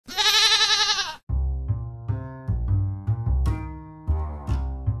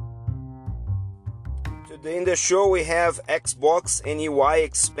Today in the show we have Xbox+EY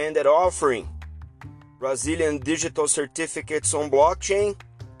expanded offering, Brazilian digital certificates on blockchain,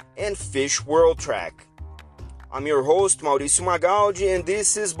 and Fish World Track. I'm your host Mauricio Magaldi, and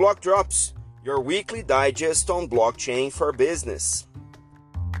this is Block Drops, your weekly digest on blockchain for business.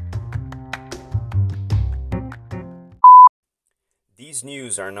 These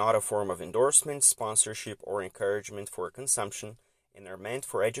news are not a form of endorsement, sponsorship, or encouragement for consumption and are meant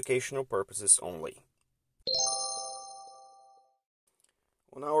for educational purposes only.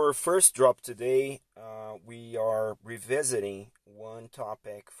 On our first drop today, we are revisiting one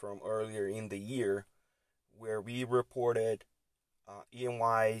topic from earlier in the year where we reported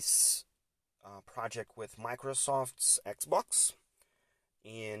EY's project with Microsoft's Xbox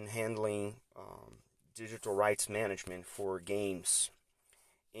in handling digital rights management for games.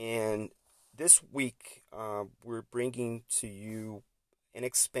 And this week, we're bringing to you an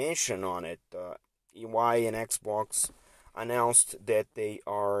expansion on it. EY and Xbox announced that they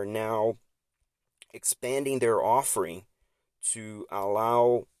are now expanding their offering to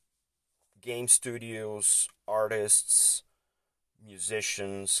allow game studios, artists,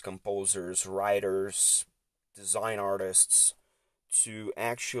 musicians, composers, writers, design artists to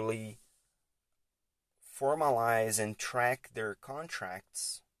actually formalize and track their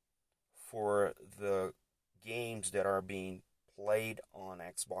contracts for the games that are being played on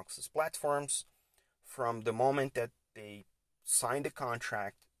Xbox's platforms from the moment that they sign the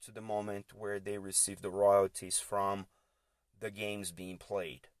contract to the moment where they receive the royalties from the games being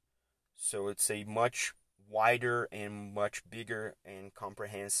played. So it's a much wider and much bigger and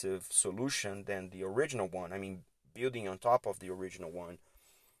comprehensive solution than the original one. I mean, building on top of the original one,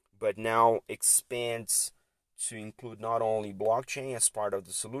 but now expands to include not only blockchain as part of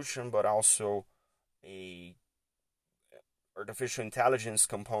the solution, but also a artificial intelligence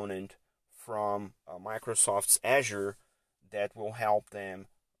component from Microsoft's Azure that will help them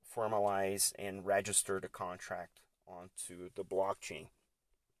formalize and register the contract onto the blockchain.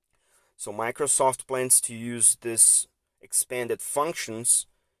 So Microsoft plans to use this expanded functions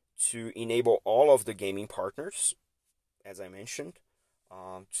to enable all of the gaming partners, as I mentioned,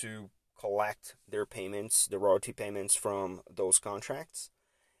 to collect their payments, the royalty payments from those contracts.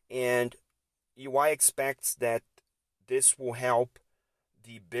 And EY expects that this will help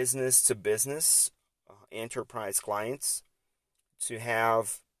the business-to-business enterprise clients to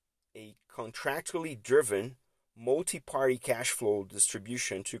have a contractually driven multi-party cash flow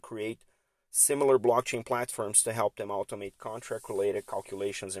distribution to create similar blockchain platforms to help them automate contract-related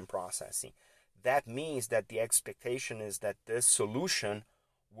calculations and processing. That means that the expectation is that this solution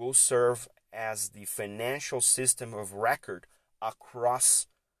will serve as the financial system of record across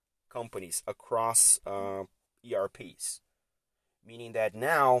companies, across ERPs. Meaning that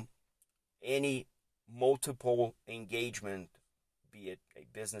now any multiple engagement, be it a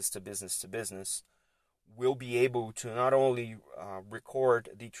business to business, will be able to not only record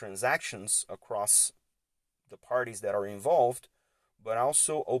the transactions across the parties that are involved, but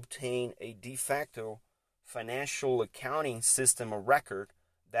also obtain a de facto financial accounting system of record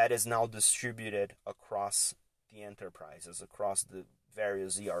that is now distributed across the enterprises, across the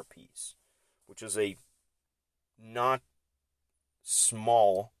various ERPs, which is a not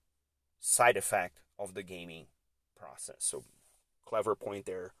small side effect of the gaming process. So clever point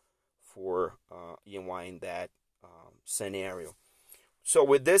there for EY in that scenario. So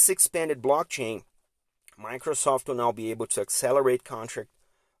with this expanded blockchain, Microsoft will now be able to accelerate contract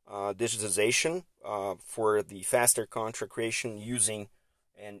digitization for the faster contract creation using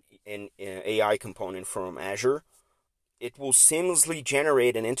an AI component from Azure. It will seamlessly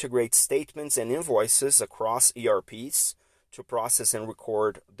generate and integrate statements and invoices across ERPs to process and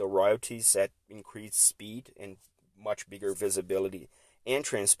record the royalties at increased speed and much bigger visibility and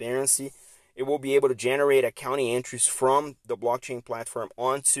transparency. It will be able to generate accounting entries from the blockchain platform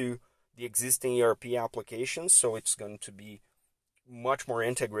onto the existing ERP applications, so it's going to be much more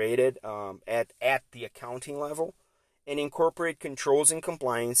integrated at the accounting level, and incorporate controls and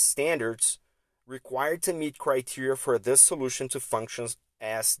compliance standards required to meet criteria for this solution to function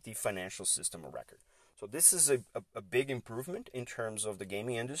as the financial system of record. So this is a big improvement in terms of the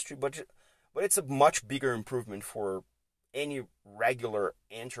gaming industry, but it's a much bigger improvement for any regular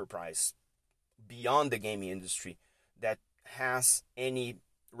enterprise beyond the gaming industry that has any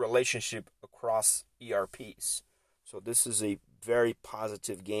relationship across ERPs. So this is a very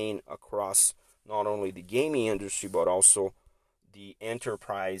positive gain across not only the gaming industry, but also the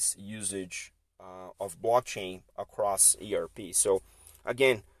enterprise usage of blockchain across ERP. So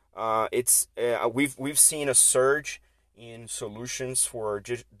again, we've seen a surge in solutions for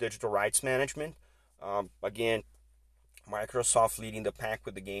digital rights management. Again, Microsoft leading the pack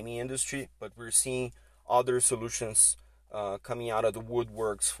with the gaming industry, but we're seeing other solutions coming out of the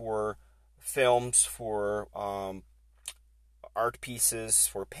woodworks for films, for art pieces,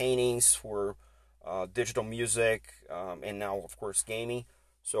 for paintings, for digital music, and now, of course, gaming.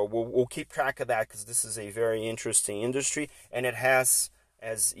 So we'll keep track of that because this is a very interesting industry, and it has,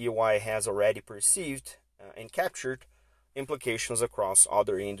 as EY has already perceived and captured, implications across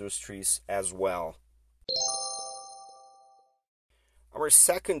other industries as well. Our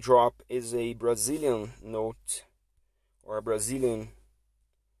second drop is a Brazilian note or a Brazilian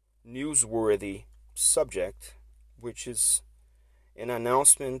newsworthy subject, which is an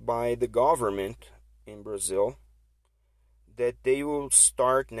announcement by the government in Brazil that they will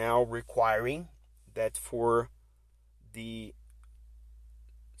start now requiring that for the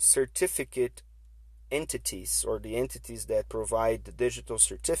certificate entities or the entities that provide the digital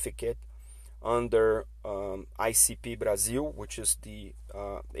certificate under ICP Brazil, which is the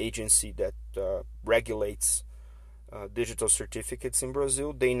agency that regulates digital certificates in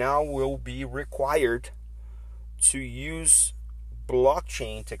Brazil, they now will be required to use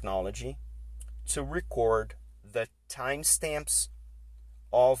blockchain technology to record the timestamps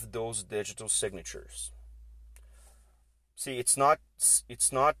of those digital signatures. See, it's not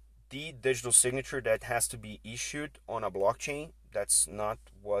the digital signature that has to be issued on a blockchain. That's not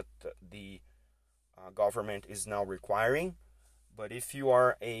what the government is now requiring. But if you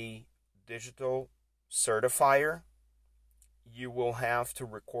are a digital certifier, you will have to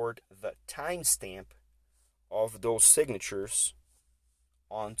record the timestamp of those signatures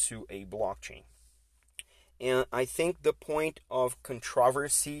onto a blockchain. And I think the point of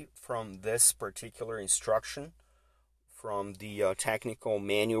controversy from this particular instruction, from the technical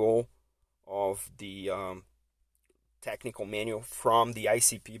manual of the technical manual from the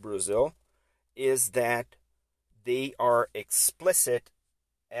ICP Brazil, is that they are explicit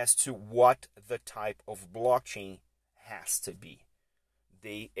as to what the type of blockchain has to be.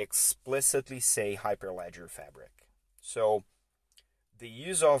 They explicitly say Hyperledger Fabric. So the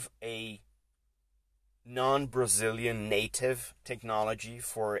use of a non-Brazilian native technology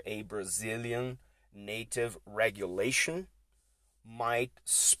for a Brazilian native regulation might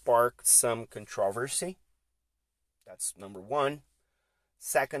spark some controversy. That's number one.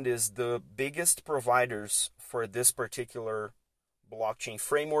 Second is the biggest providers for this particular blockchain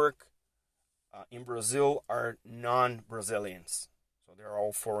framework in Brazil are non-Brazilians. So they're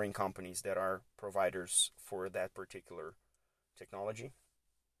all foreign companies that are providers for that particular technology.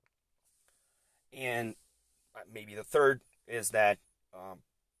 And maybe the third is that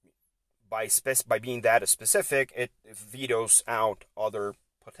by being that specific, it vetoes out other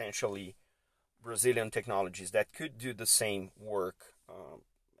potentially Brazilian technologies that could do the same work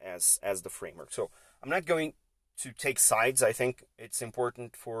as the framework. So I'm not going to take sides. I think it's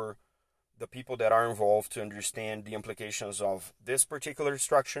important for the people that are involved to understand the implications of this particular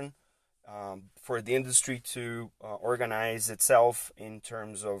instruction, for the industry to organize itself in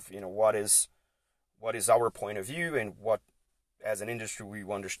terms of what is our point of view and what, as an industry, we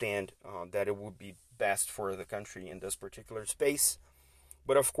understand that it would be best for the country in this particular space.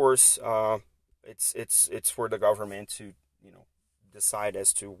 But of course, it's for the government to decide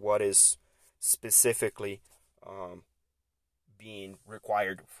as to what is specifically being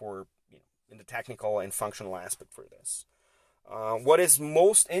required for in the technical and functional aspect for this. What is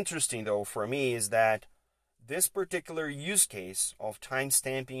most interesting though for me is that this particular use case of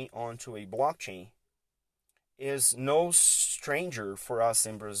timestamping onto a blockchain is no stranger for us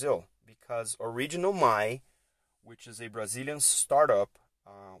in Brazil, because Original My, which is a Brazilian startup,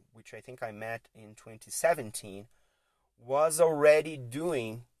 which I think I met in 2017, was already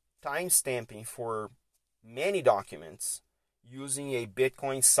doing timestamping for many documents using a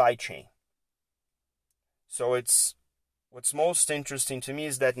Bitcoin sidechain. So what's most interesting to me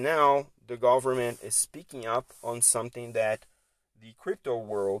is that now the government is speaking up on something that the crypto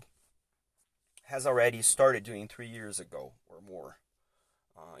world has already started doing 3 years ago or more,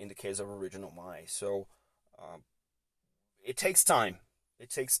 in the case of Original My. So it takes time. It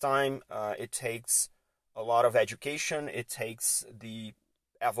takes time. It takes a lot of education. It takes the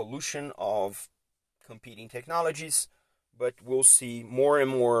evolution of competing technologies. But we'll see more and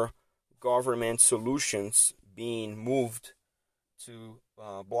more government solutions being moved to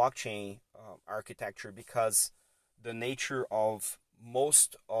blockchain architecture, because the nature of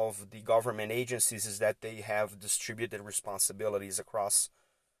most of the government agencies is that they have distributed responsibilities across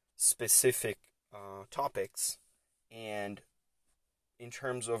specific topics, and in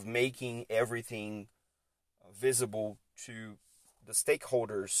terms of making everything visible to the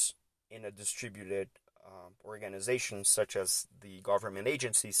stakeholders in a distributed organization such as the government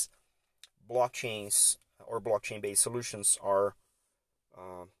agencies, blockchains or blockchain-based solutions are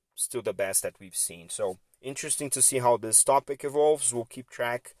still the best that we've seen. So interesting to see how this topic evolves. We'll keep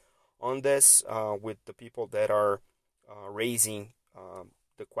track on this with the people that are raising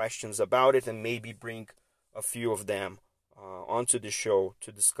the questions about it, and maybe bring a few of them onto the show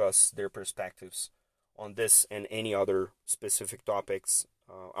to discuss their perspectives on this and any other specific topics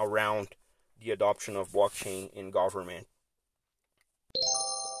around the adoption of blockchain in government.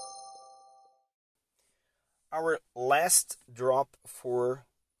 Our last drop for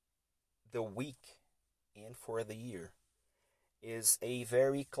the week and for the year is a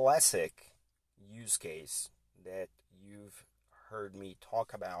very classic use case that you've heard me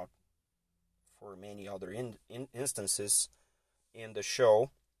talk about for many other instances in the show.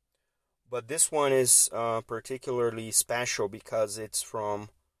 But this one is particularly special because it's from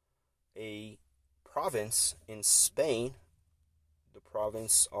a province in Spain, the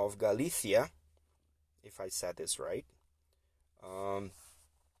province of Galicia, if I said this right,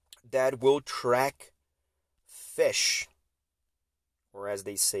 that will track fish, or as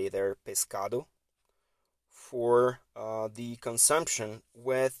they say there, pescado, for the consumption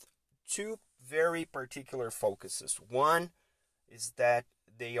with two very particular focuses. One is that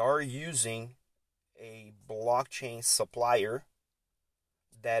they are using a blockchain supplier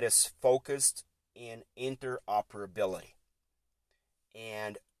that is focused in interoperability.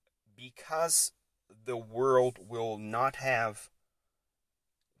 And because the world will not have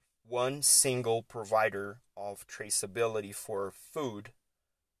one single provider of traceability for food,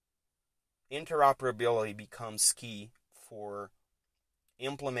 interoperability becomes key for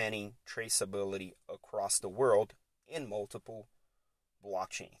implementing traceability across the world in multiple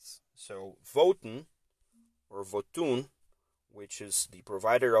blockchains. So Voten, or Votun, which is the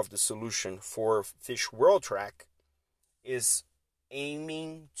provider of the solution for Fish World Track, is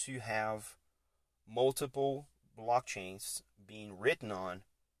aiming to have multiple blockchains being written on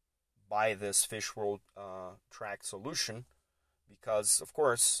by this Fish World Track solution, because of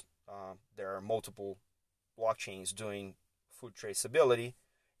course there are multiple blockchains doing food traceability,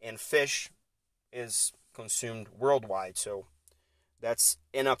 and fish is consumed worldwide. So that's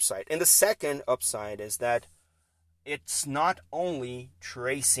an upside. And the second upside is that it's not only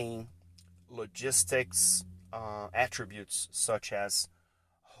tracing logistics attributes such as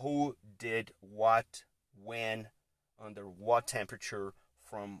who did what, when, under what temperature,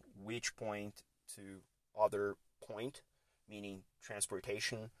 from which point to other point, meaning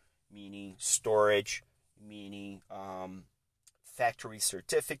transportation, meaning storage, meaning factory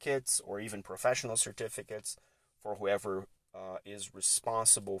certificates or even professional certificates for whoever is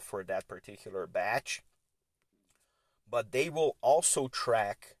responsible for that particular batch. But they will also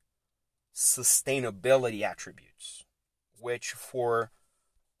track sustainability attributes, which for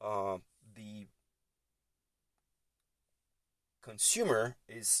the consumer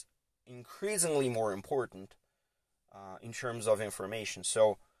is increasingly more important in terms of information.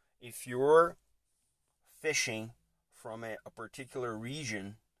 So if you're fishing from a particular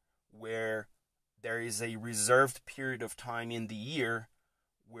region where there is a reserved period of time in the year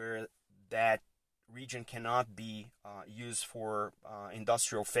where that region cannot be used for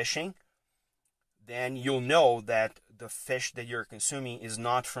industrial fishing, then you'll know that the fish that you're consuming is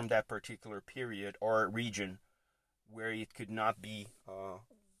not from that particular period or region where it could not be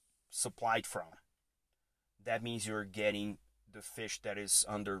supplied from. That means you're getting the fish that is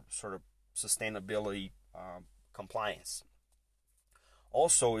under sort of sustainability compliance.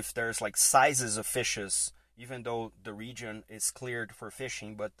 Also, if there's like sizes of fishes, even though the region is cleared for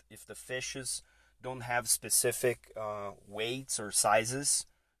fishing, but if the fishes don't have specific weights or sizes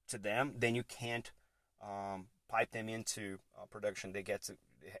to them, then you can't pipe them into production.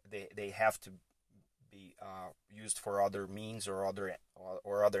 They have to be used for other means or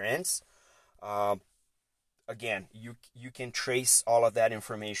other ends. Again, you can trace all of that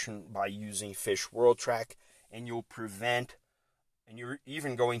information by using Fish World Track, and you're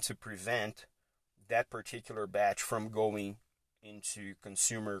even going to prevent that particular batch from going into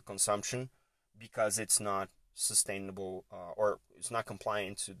consumer consumption because it's not sustainable or it's not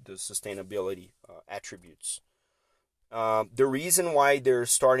compliant to the sustainability attributes. The reason why they're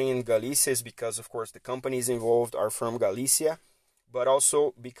starting in Galicia is because, of course, the companies involved are from Galicia, but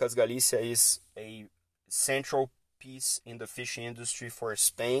also because Galicia is a central piece in the fishing industry for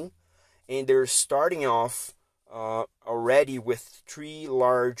Spain, and they're starting off already with three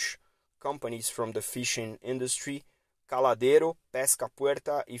large companies from the fishing industry: Caladero, Pesca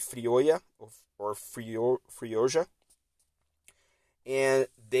Puerta, y Frioja, or Frioja. And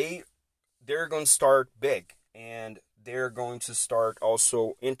they they're going to start big, and they're going to start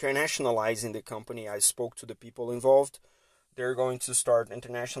also internationalizing the company. I spoke to the people involved. They're going to start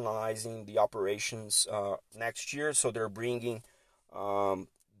internationalizing the operations next year. So they're bringing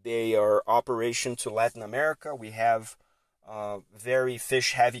their operation to Latin America. We have very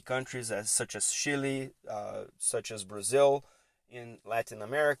fish-heavy countries such as Chile, such as Brazil in Latin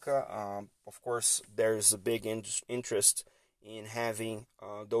America. Of course, there's a big interest in having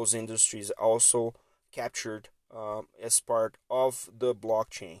those industries also captured as part of the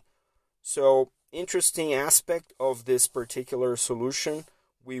blockchain. So, interesting aspect of this particular solution.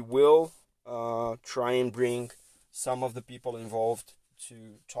 We will try and bring some of the people involved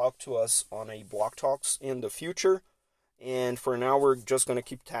to talk to us on a Block Talks in the future. And for now, we're just going to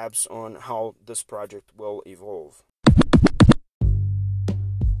keep tabs on how this project will evolve.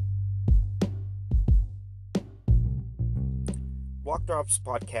 Block Drops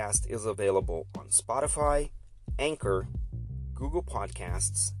podcast is available on Spotify, Anchor, Google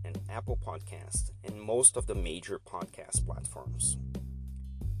Podcasts, and Apple Podcasts, and most of the major podcast platforms.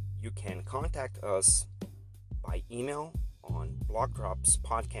 You can contact us by email on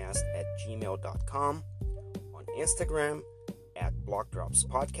blockdropspodcast@gmail.com, on Instagram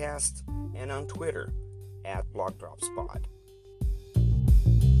 @blockdropspodcast, and on Twitter @blockdropspod.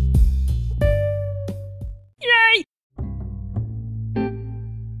 Yay!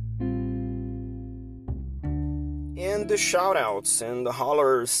 And the shoutouts and the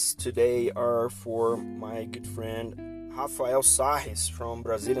hollers today are for my good friend Rafael Sarres from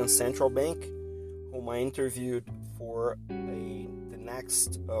Brazilian Central Bank, whom I interviewed for the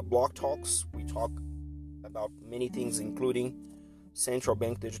next Block Talks. We talk about many things, including central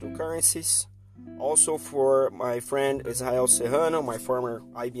bank digital currencies. Also for my friend Israel Serrano, my former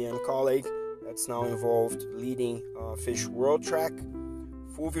IBM colleague that's now involved leading Fish World Track.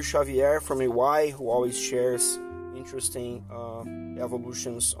 Fulvio Xavier from EY, who always shares interesting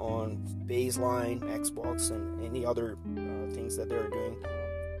evolutions on Baseline, Xbox, and any other things that they're doing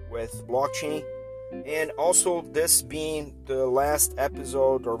with blockchain. And also, this being the last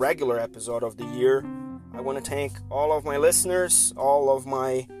episode or regular episode of the year, I want to thank all of my listeners, all of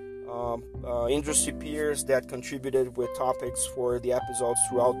my industry peers that contributed with topics for the episodes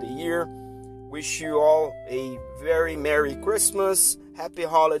throughout the year. Wish you all a very Merry Christmas, Happy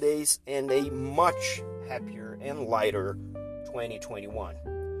Holidays, and a much happier and lighter 2021.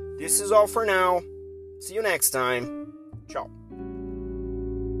 This is all for now. See you next time. Ciao.